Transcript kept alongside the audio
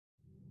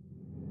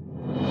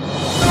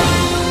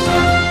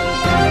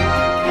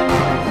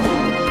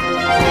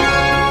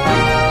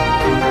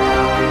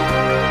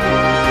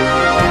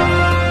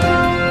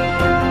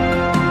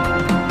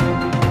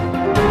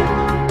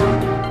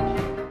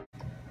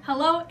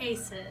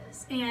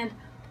ACEs, and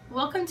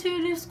welcome to a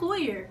new school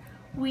year.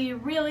 We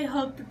really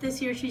hope that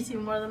this year treats you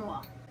more than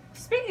well.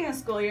 Speaking of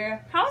school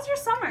year, how was your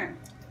summer?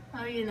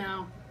 Oh,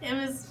 it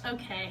was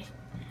okay.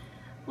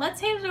 Let's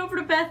hand it over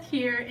to Beth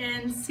here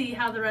and see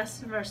how the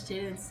rest of our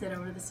students did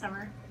over the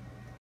summer.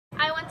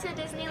 I went to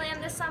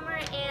Disneyland this summer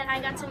and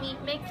I got to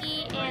meet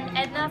Mickey and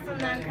Edna from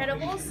The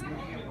Incredibles,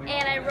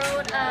 and I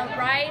rode a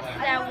ride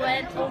that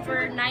went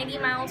over 90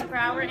 miles per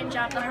hour and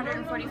jumped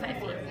 145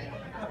 feet.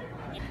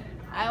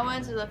 I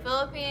went to the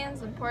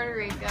Philippines and Puerto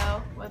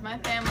Rico with my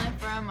family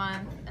for a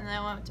month, and then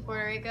I went to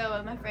Puerto Rico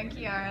with my friend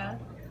Kiara.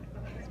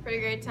 It's a pretty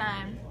great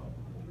time.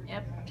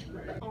 Yep.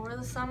 Over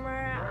the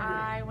summer,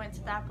 I went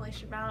to the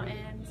Appalachian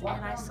Mountains and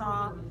I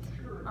saw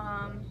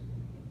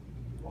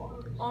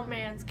Old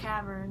Man's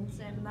Caverns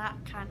and that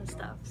kind of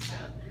stuff. So.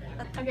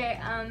 Okay,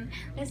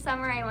 this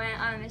summer I went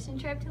on a mission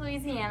trip to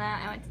Louisiana,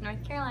 I went to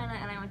North Carolina,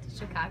 and I went to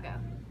Chicago.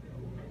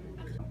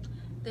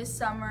 This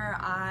summer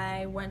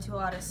I went to a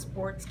lot of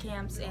sports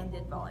camps and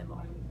did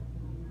volleyball.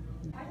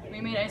 We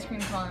made ice cream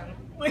fun.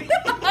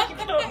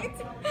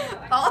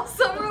 All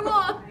summer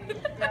long!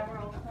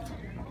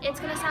 It's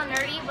going to sound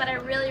nerdy, but I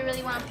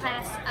really want to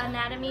pass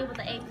anatomy with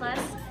an A+,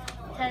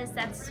 because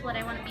that's what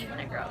I want to be when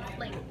I grow up,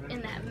 like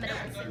in that middle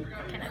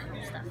kind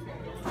of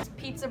stuff.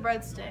 Pizza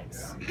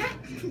breadsticks.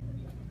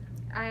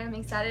 I am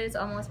excited, it's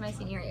almost my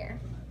senior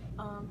year.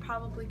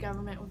 Probably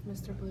government with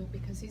Mr. Blue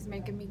because he's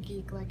making me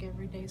geek like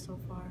every day so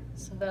far.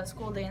 So. The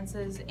school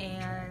dances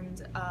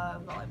and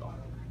volleyball.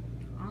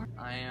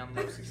 I am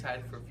most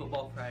excited for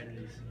football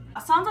Fridays.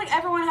 Sounds like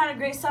everyone had a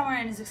great summer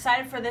and is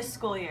excited for this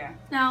school year.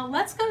 Now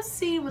let's go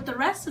see what the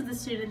rest of the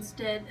students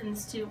did in the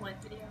student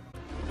life video.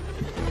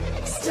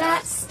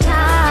 Stars,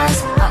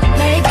 I'll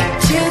make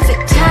it to the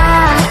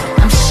top.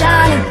 I'm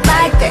shining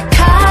like the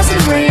cars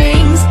and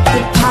rings,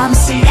 the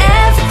pumps and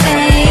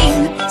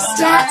everything.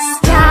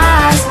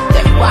 Stars,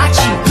 they're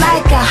watching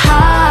like a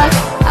hawk.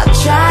 I'll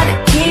try to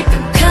keep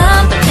them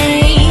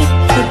company,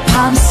 the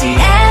pumps and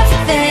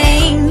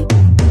everything.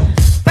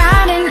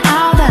 Riding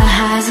all the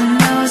highs and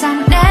lows,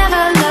 I'm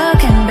never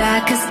looking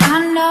back, 'cause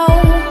I know.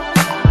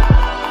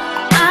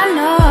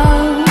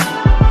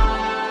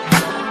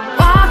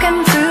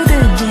 Walking through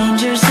the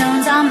danger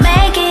zones, I'll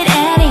make it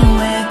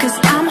anywhere, 'cause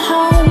I'm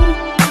home.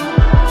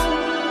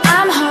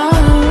 I'm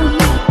home.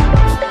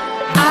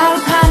 All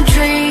the palm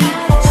trees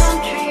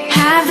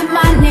have the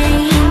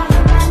money,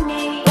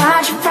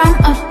 watching from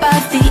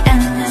above the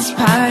endless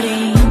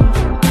party.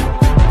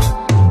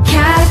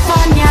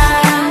 California,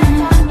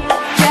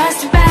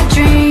 just a bad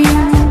dream.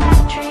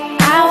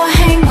 I will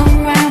hang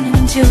around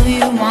until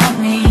you want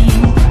me.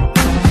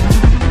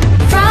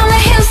 From the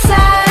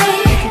hillside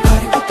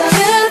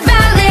to the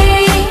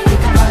valley,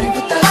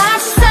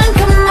 watch the sun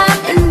come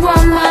up and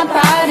warm my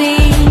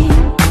body.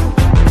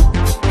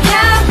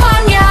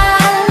 California,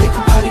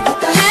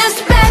 just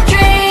a bad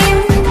dream.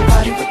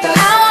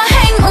 I will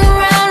hang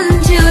around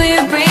until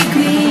you break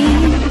me.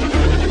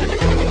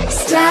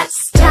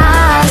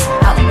 Stars,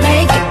 I'll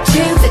make it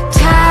to the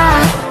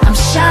top. I'm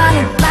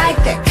shining like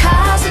the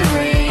cars and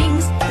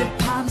rings, the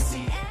pumps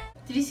and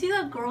Did you see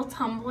that girl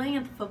tumbling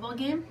at the football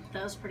game?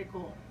 That was pretty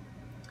cool.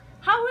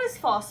 How is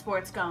fall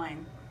sports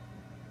going?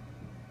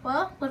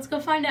 Well, let's go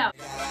find out.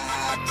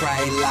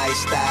 Bright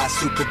lifestyle,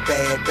 super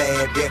bad.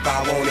 If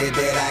I want it,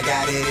 bet I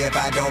got it. If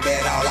I don't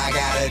bet, all I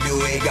gotta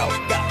do is go.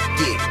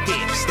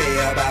 Get, stay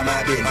about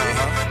my business.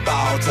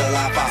 Ball till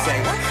I fall.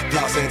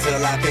 Floss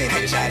until I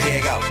finish. I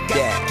did go.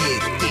 Get,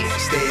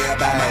 stay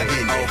about my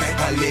business.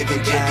 I live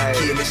in just to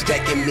kill it,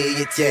 stacking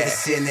millions to the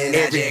ceiling.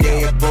 Every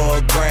day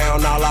above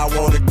ground, all I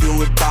wanna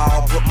do is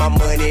ball. Put my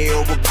money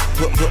over,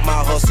 put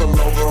my hustle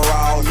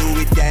overall.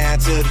 Louis down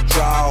to the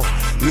draw.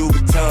 Louis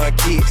Vuitton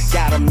kicks,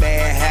 got a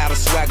mad how to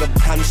swagger.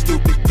 I'm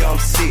stupid, dumb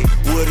sick.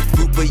 With a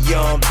group of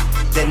young,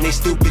 then they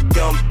stupid,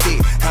 dumb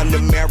thick. I'm the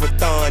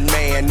marathon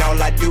man,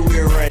 all I do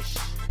is run.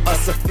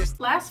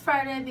 Last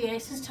Friday, the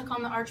Aces took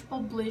on the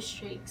Archibald Blue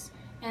Streaks,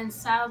 and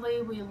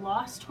sadly, we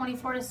lost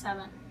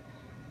 24-7.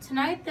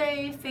 Tonight,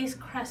 they face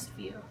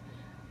Crestview.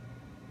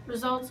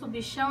 Results will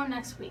be shown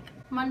next week.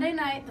 Monday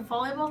night, the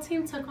volleyball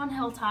team took on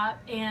Hilltop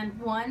and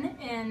won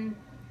in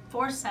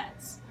 4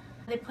 sets.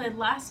 They played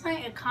last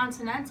night at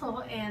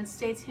Continental, and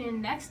stay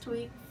tuned next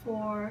week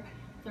for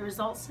the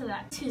results to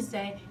that.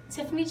 Tuesday,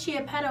 Tiffany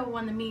Chiappetto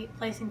won the meet,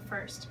 placing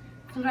first.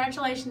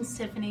 Congratulations,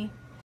 Tiffany.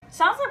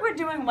 Sounds like we're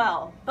doing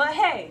well, but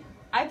hey,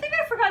 I think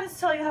I forgot to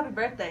tell you happy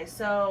birthday,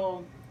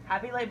 so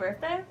happy late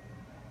birthday.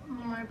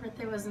 My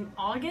birthday was in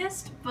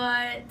August,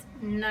 but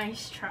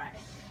nice try.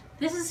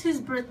 This is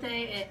whose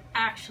birthday it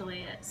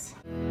actually is.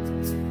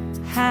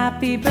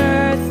 Happy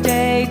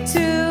birthday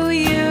to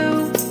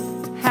you.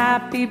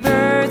 Happy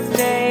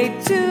birthday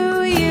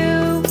to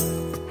you.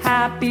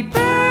 Happy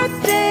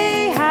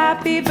birthday,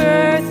 happy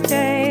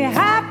birthday,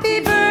 happy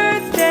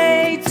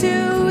birthday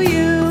to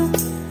you.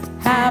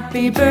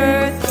 Happy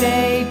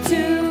birthday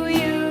to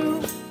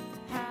you.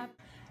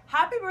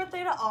 Happy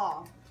birthday to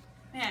all.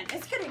 Man,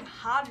 it's getting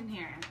hot in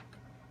here.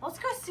 Let's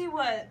go see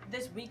what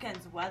this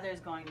weekend's weather is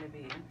going to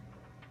be.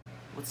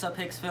 What's up,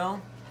 Hicksville?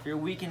 For your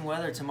weekend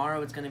weather,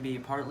 tomorrow it's going to be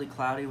partly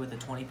cloudy with a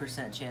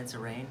 20% chance of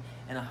rain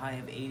and a high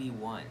of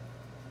 81.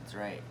 That's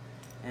right.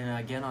 And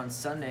again on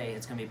Sunday,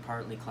 it's going to be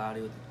partly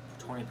cloudy with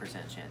a 20%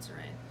 chance of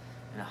rain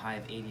and a high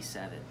of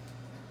 87.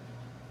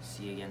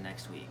 See you again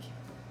next week.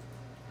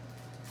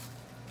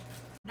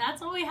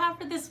 That's all we have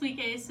for this week,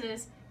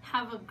 Aces.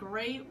 Have a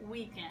great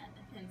weekend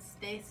and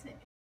stay safe.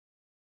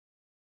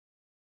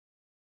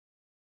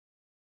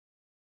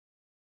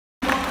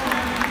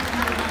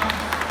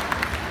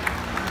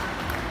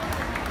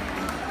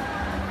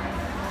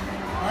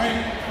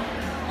 Alright,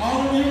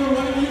 all of you or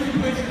one of you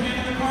can put your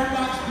hand in the card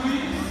box,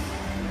 please.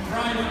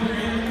 Brian, put your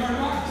hand in the card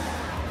box.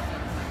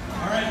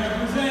 Alright,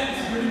 represent.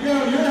 Here we go.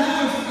 Your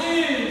house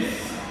is...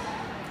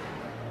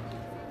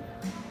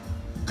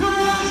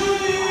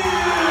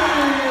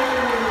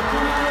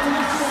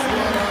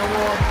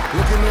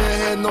 Looking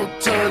ahead, no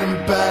turning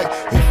back.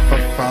 If I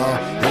fall,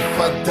 if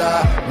I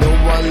die, know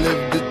I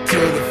lived it to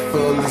the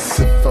fullest.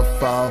 If I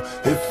fall,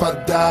 if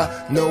I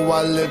die, know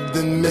I lived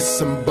in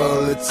missing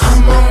bullets.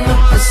 I'm on the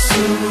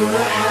pursuit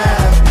of